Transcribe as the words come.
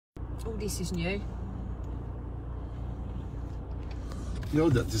All this is new. You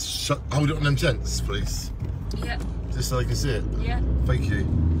hold that, just hold it on them gents, please. Yeah. Just so they can see it. Yeah. Thank you.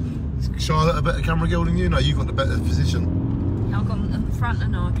 Is Charlotte a better camera girl than you? No, you've got the better position. I've got them at the front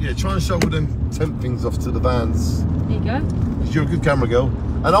and I. Yeah, try and shovel them tent things off to the vans. There you go. Because you're a good camera girl.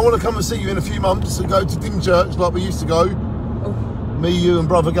 And I want to come and see you in a few months and go to Dimchurch like we used to go. Oh. Me, you and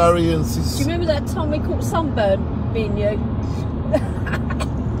brother Gary and sis. Do you remember that time we caught sunburn, me and you?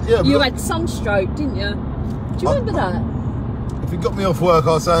 Yeah, you had sunstroke, didn't you? Do you remember that? If you got me off work,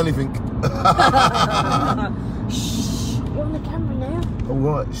 I'll say anything. Shh, you're on the camera now. All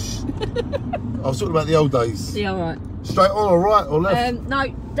right, shh. I was talking about the old days. Yeah, all right. Straight on or right or left? No,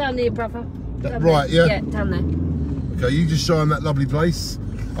 down there, brother. Down right, there. yeah? Yeah, down there. Okay, you just show them that lovely place.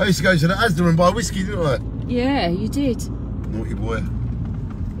 I used to go to the Asda and buy whiskey, didn't I? Yeah, you did. Naughty boy.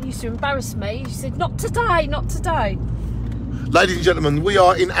 You used to embarrass me. You said, not today, not today. Ladies and gentlemen, we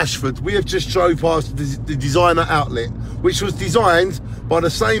are in Ashford. We have just drove past the designer outlet, which was designed by the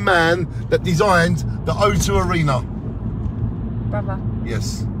same man that designed the O2 Arena. Brother.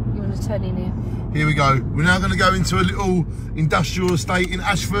 Yes. You want to turn in here? Here we go. We're now going to go into a little industrial estate in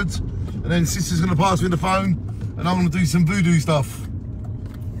Ashford, and then Sister's going to pass me the phone, and I'm going to do some voodoo stuff.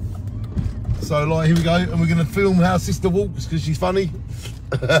 So, like, here we go, and we're going to film how Sister walks because she's funny.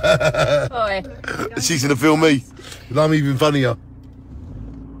 Boy. She's going to film me, and I'm even funnier.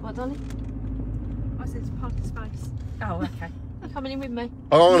 What, darling? I said to park the space. Oh, okay. You coming in with me?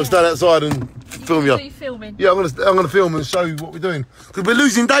 I'm going to stand outside and film you. Are you filming? Yeah, I'm going to film and show you what we're doing because we're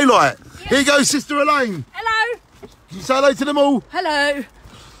losing daylight. Yeah. Here goes Sister Elaine. Hello. Can you say hello to them all? Hello.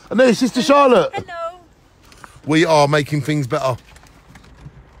 And there's Sister Charlotte. Hello. We are making things better. I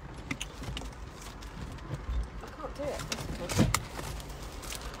can't do it.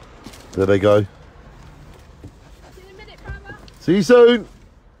 There they go. See you in a minute, brother. See you soon.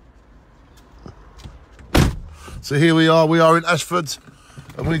 So here we are in Ashford,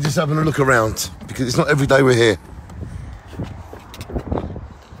 and we're just having a look around because it's not every day we're here.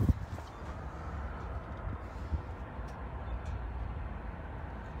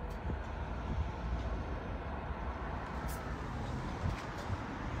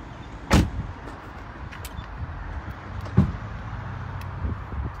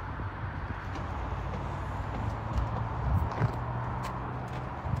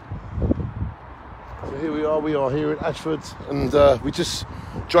 So here we are here in Ashford, and we just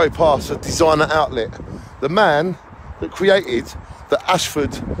drove past a designer outlet. The man that created the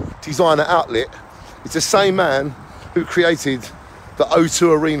Ashford designer outlet is the same man who created the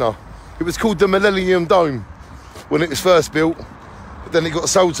O2 Arena. It was called the Millennium Dome when it was first built, but then it got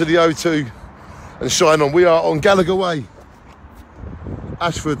sold to the O2 and shine on. We are on Gallagher Way,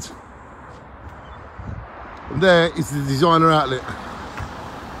 Ashford. And there is the designer outlet.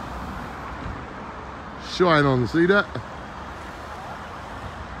 Shine on, see that?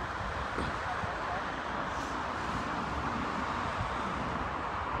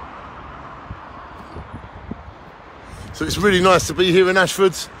 So it's really nice to be here in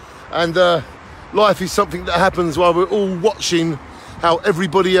Ashford, and life is something that happens while we're all watching how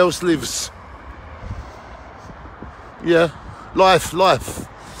everybody else lives. Yeah, life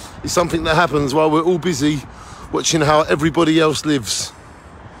is something that happens while we're all busy watching how everybody else lives.